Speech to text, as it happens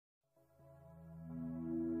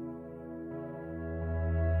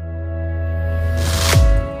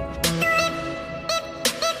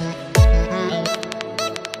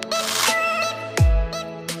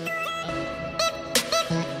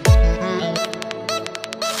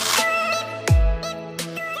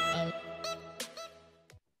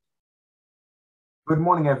Good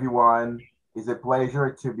morning, everyone. It's a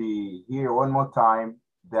pleasure to be here one more time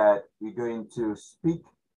that we're going to speak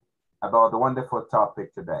about the wonderful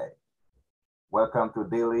topic today. Welcome to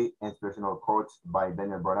Daily Inspirational Quotes by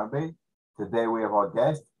Daniel Bernabe. Today we have our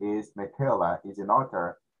guest is Michaela, is an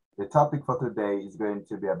author. The topic for today is going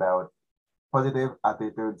to be about positive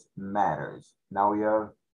attitudes matters. Now we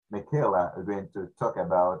have Michaela going to talk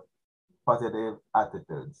about positive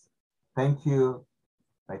attitudes. Thank you,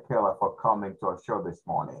 Michaela, for coming to our show this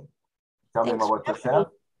morning. Tell me Thanks more for about having me. yourself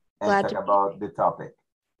and Glad talk to be. about the topic.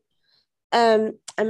 I'm